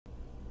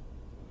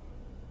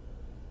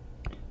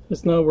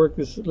Let's now work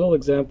this little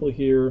example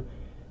here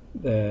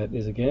that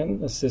is again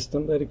a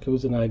system that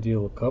includes an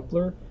ideal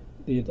coupler.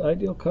 The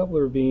ideal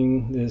coupler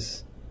being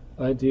this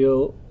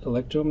ideal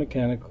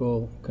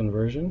electromechanical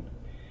conversion,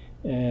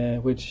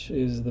 which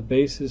is the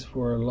basis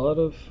for a lot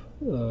of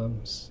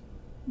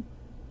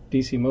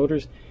DC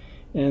motors.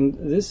 And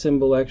this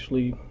symbol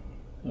actually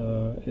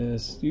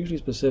is usually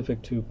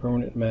specific to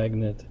permanent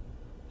magnet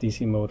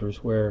DC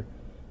motors, where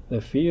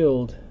the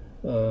field,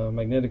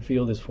 magnetic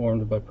field, is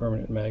formed by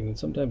permanent magnets.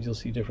 Sometimes you'll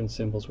see different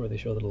symbols where they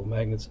show the little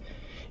magnets.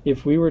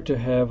 If we were to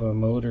have a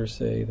motor,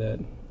 say, that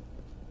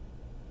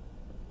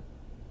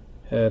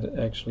had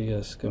actually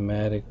a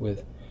schematic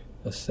with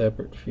a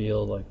separate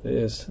field like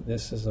this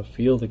is a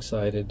field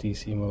excited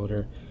DC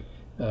motor,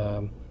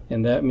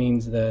 and that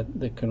means that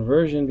the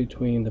conversion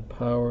between the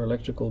power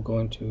electrical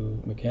going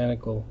to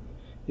mechanical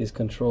is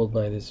controlled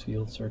by this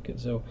field circuit.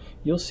 So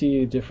you'll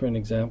see different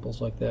examples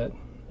like that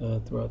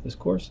throughout this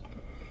course.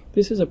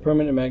 This is a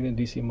permanent magnet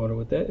DC motor.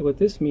 What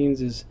this means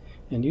is,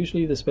 and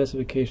usually the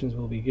specifications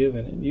will be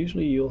given, and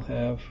usually you'll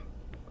have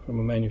from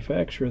a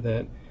manufacturer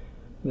that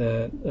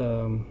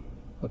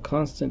a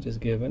constant is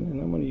given,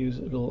 and I'm going to use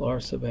a little R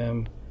sub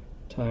m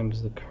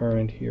times the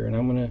current here, and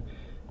I'm going to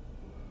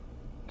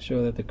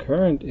show that the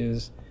current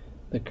is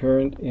the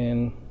current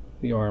in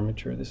the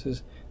armature. This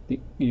is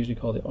usually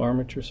called the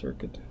armature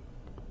circuit.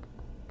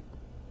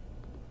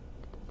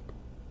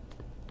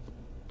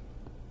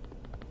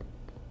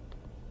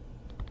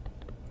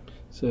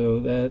 So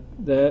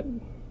that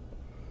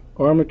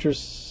armature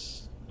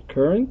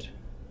current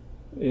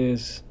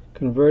is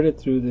converted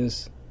through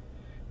this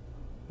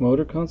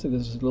motor constant,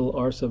 this is a little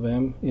R sub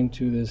m,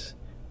 into this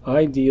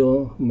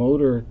ideal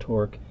motor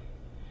torque.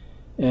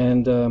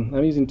 And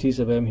I'm using T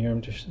sub m here,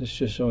 I'm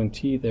just showing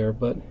T there,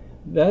 but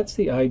that's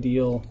the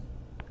ideal,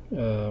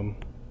 clean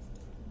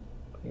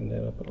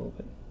that up a little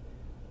bit,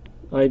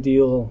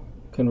 ideal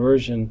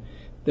conversion.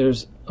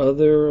 There's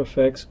other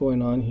effects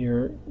going on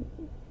here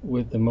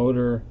with the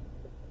motor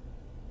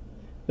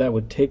that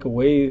would take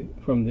away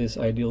from this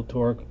ideal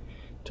torque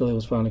till it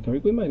was finally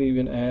converted. We might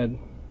even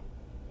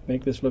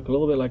make this look a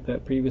little bit like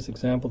that previous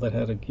example that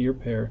had a gear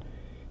pair,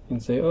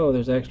 and say, oh,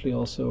 there's actually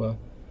also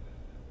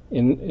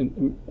a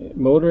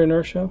motor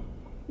inertia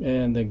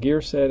and the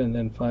gear set, and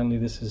then finally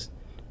this is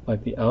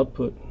like the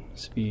output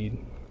speed,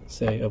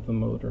 say, of the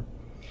motor.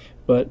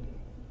 But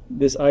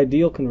this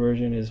ideal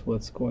conversion is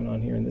what's going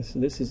on here, and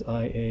this is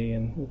IA,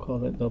 and we'll call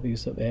that W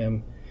sub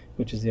m,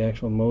 which is the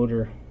actual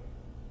motor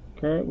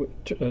current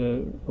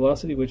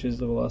velocity, which is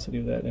the velocity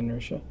of that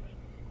inertia.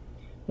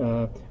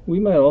 We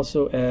might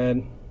also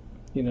add,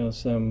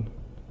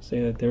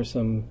 say that there's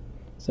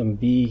some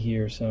B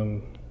here,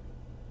 some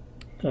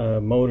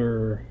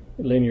motor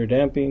linear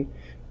damping.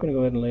 I'm going to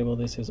go ahead and label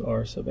this as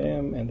R sub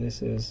m, and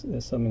this is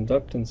some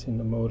inductance in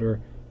the motor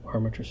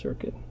armature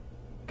circuit.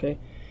 Okay,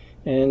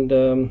 and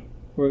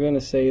we're going to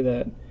say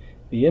that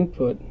the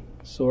input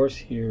source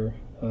here,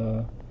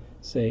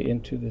 say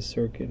into this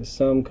circuit, is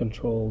some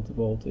controlled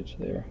voltage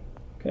there.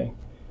 Okay.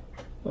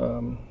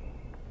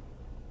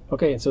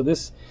 Okay, so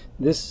this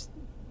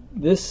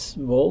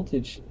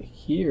voltage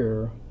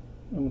here,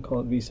 I'm going to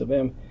call it V sub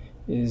m,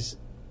 is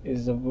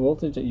a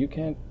voltage that you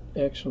can't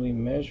actually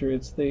measure.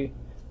 It's the,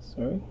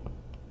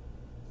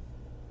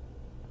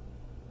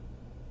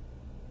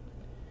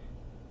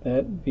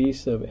 that V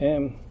sub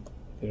m,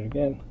 do it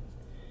again,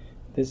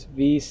 this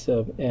V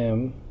sub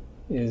m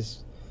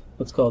is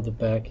what's called the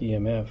back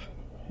EMF.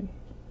 Right?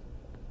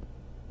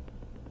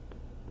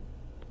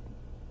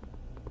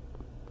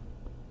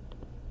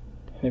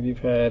 And if you've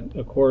had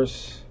a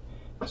course,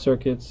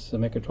 circuits,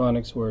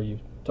 mechatronics, where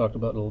you've talked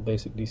about little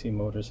basic DC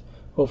motors,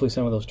 hopefully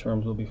some of those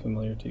terms will be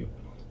familiar to you.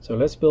 So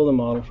let's build a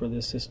model for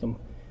this system.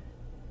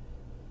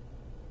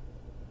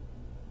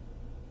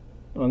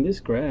 On this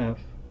graph,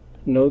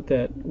 note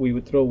that we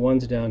would throw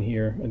ones down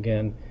here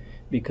again,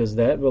 because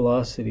that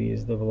velocity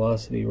is the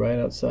velocity right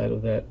outside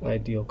of that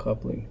ideal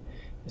coupling.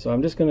 So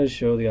I'm just going to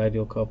show the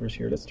ideal couplers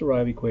here. Let's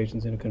derive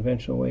equations in a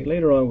conventional way.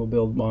 Later on we'll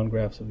build bond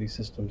graphs of these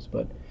systems,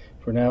 but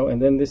for now,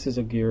 and then this is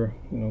a gear,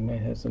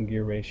 might have some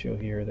gear ratio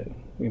here that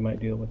we might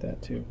deal with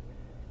that too.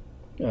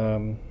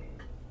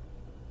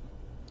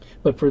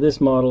 But for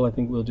this model, I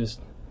think we'll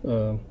just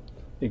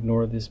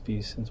ignore this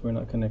piece since we're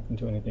not connecting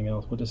to anything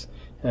else. We'll just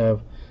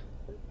have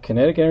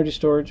kinetic energy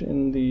storage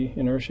in the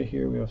inertia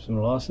here. We have some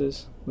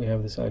losses. We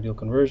have this ideal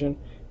conversion.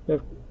 We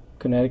have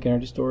kinetic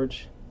energy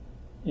storage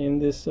in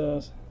this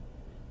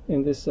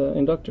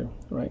inductor,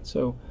 right?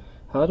 So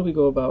how do we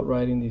go about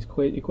writing these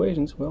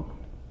equations? Well,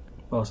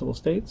 possible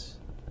states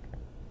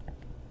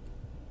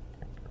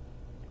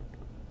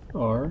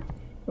are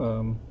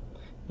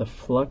the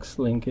flux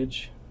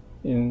linkage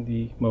in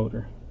the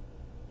motor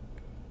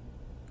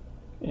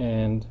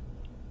and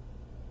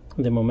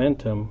the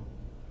momentum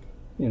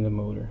in the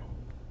motor,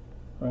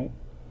 right?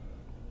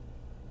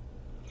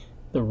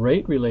 The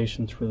rate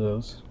relations for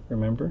those,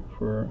 remember,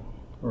 for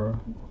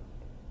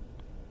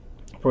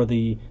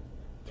the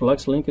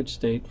flux linkage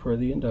state for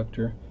the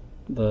inductor,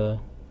 the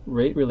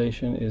rate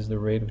relation is the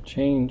rate of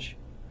change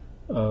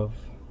of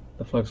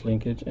the flux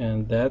linkage,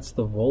 and that's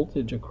the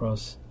voltage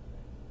across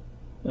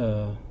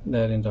that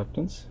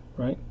inductance,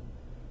 right?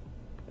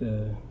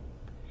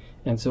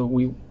 And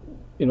so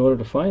in order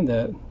to find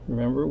that,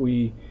 remember,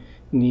 we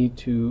need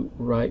to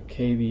write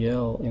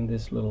KVL in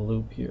this little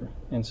loop here.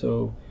 And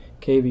so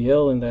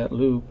KVL in that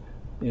loop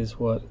is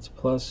what? It's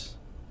plus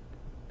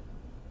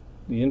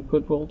the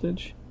input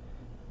voltage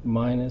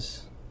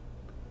minus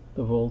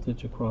the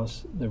voltage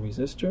across the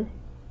resistor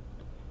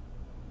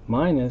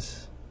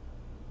minus,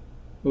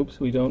 oops,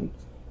 we don't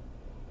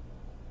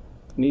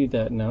need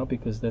that now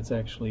because that's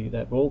actually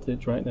that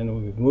voltage, right?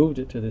 And we've moved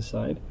it to this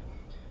side.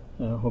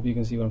 Hope you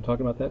can see what I'm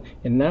talking about that.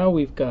 And now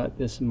we've got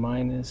this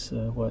minus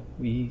what?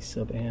 V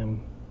sub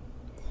m.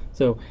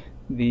 So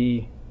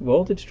the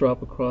voltage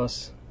drop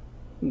across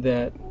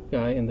that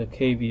guy in the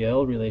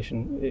KVL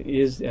relation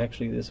is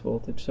actually this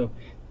voltage. So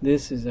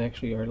this is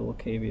actually our little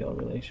KVL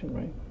relation,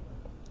 right?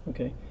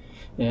 Okay.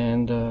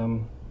 And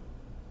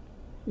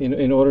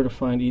in order to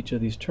find each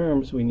of these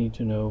terms, we need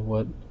to know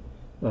what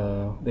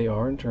they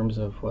are in terms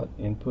of what?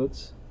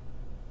 Inputs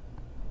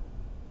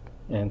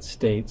and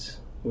states,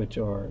 which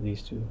are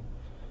these two.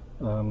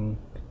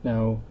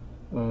 Now,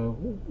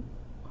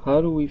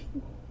 how do we,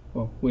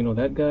 well, we know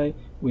that guy.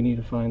 We need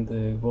to find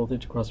the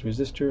voltage across the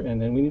resistor,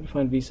 and then we need to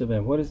find V sub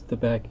m. What is the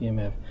back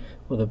EMF?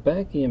 Well, the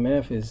back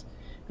EMF is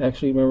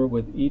actually, remember,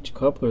 with each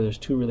coupler there's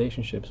two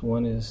relationships.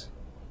 One is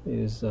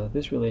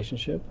this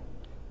relationship.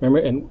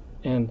 Remember,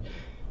 and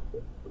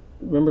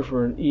remember,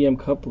 for an EM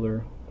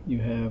coupler you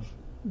have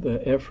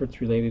the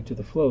efforts related to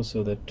the flow,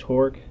 so the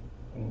torque,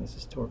 and this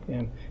is torque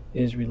M,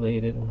 is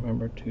related,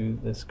 remember, to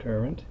this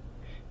current,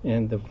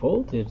 and the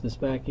voltage, this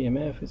back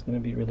EMF, is going to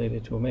be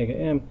related to omega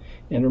m,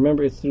 and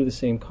remember, it's through the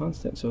same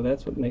constant. So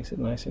that's what makes it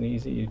nice and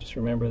easy. You just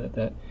remember that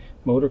that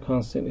motor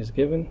constant is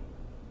given,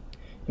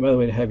 and by the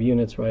way, to have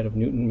units, right, of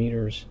Newton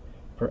meters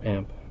per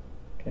amp.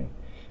 Okay.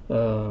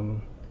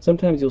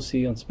 Sometimes you'll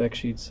see on spec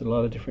sheets a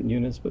lot of different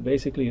units, but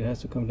basically it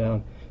has to come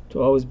down to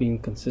always being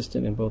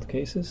consistent in both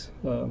cases.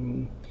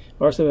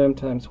 R sub m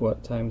times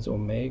what? Times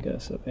omega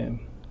sub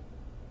m,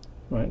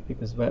 right?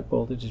 Because that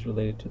voltage is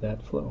related to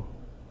that flow.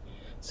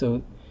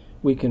 So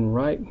we can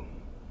write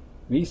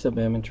V sub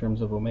m in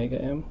terms of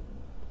omega m.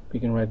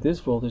 We can write this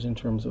voltage in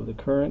terms of the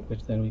current,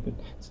 which then we could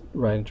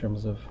write in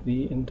terms of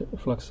the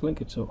flux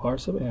linkage. So R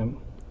sub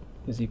m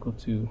is equal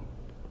to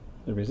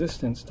the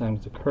resistance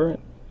times the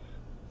current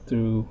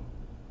through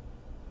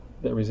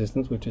that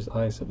resistance, which is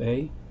I sub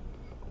a,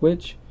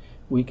 which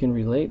we can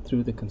relate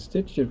through the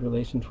constitutive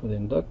relation for the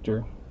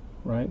inductor,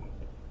 right,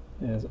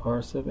 as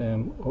R sub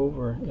m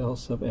over L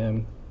sub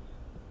m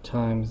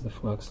times the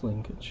flux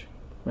linkage.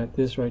 Right,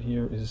 this right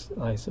here is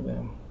I sub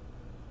m,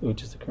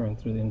 which is the current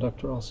through the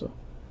inductor also.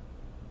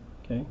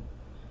 Okay,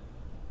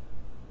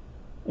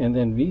 and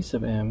then V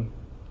sub m,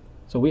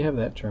 so we have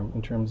that term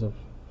in terms of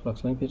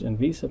flux linkage, and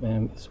V sub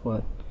m is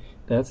what?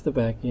 That's the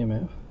back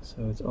EMF,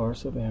 so it's R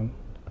sub m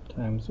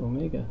times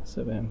omega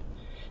sub m.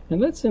 And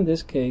let's, in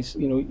this case,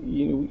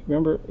 you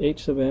remember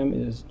H sub m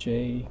is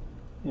J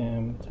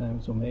m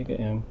times omega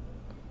m.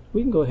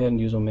 We can go ahead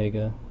and use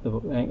omega,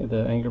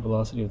 the angular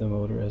velocity of the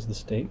motor, as the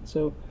state.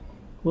 So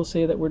we'll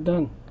say that we're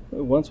done.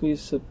 Once we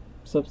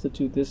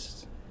substitute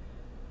this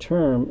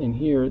term in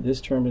here, this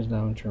term is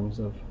now in terms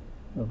of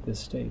this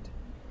state.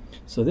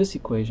 So this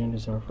equation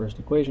is our first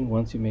equation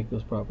once you make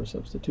those proper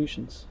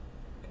substitutions.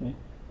 Okay.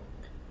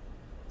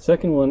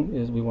 Second one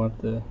is we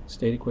want the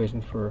state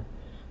equation for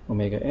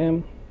omega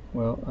m.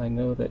 Well, I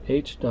know that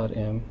H dot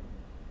m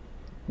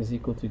is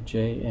equal to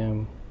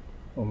Jm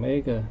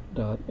omega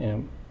dot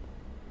m,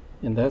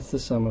 and that's the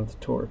sum of the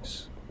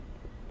torques.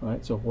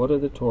 Right? So what are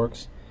the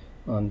torques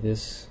on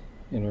this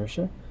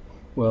inertia?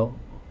 Well,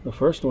 the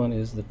first one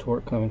is the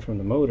torque coming from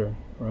the motor,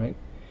 right?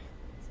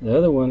 The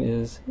other one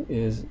is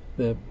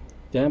the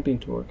damping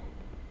torque,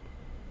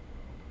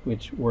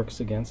 which works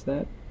against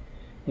that,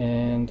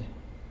 and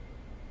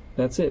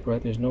that's it,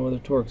 right? There's no other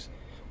torques.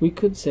 We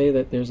could say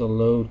that there's a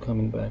load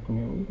coming back from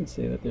here. We could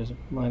say that there's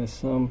minus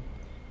some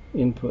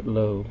input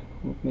load.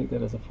 We'll make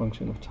that as a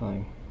function of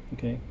time,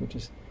 okay, which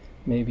is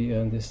maybe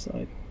on this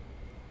side.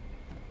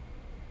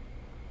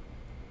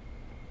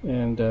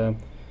 And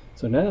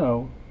so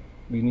now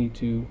we need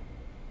to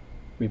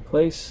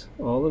replace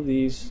all of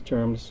these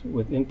terms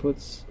with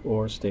inputs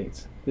or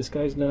states. This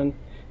guy's done.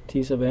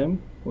 T sub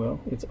m,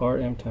 well, it's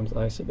Rm times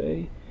I sub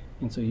a,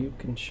 and so you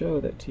can show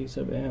that T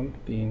sub m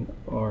being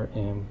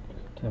Rm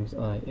times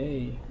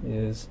Ia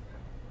is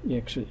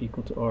actually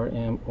equal to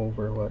Rm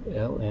over what?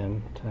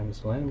 Lm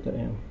times lambda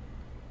m.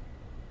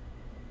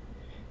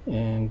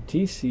 And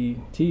Tbm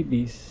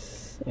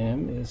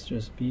is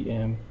just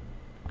Bm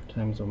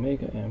times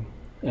omega m.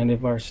 And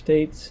if our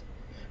states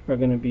are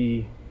going to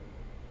be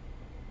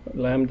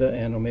lambda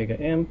and omega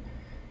m,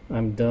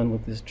 I'm done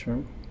with this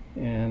term,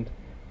 and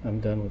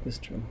I'm done with this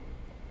term.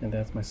 And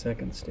that's my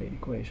second state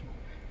equation.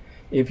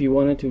 If you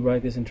wanted to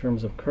write this in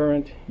terms of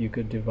current, you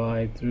could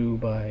divide through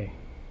by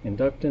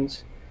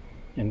inductance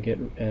and get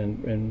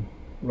and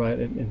write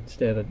it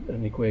instead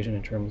an equation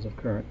in terms of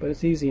current. But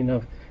it's easy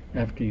enough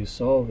after you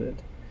solve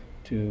it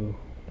to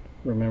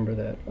remember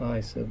that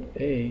I sub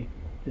A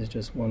is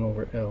just 1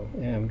 over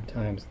Lm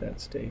times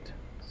that state.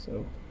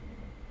 So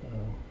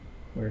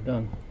we're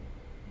done.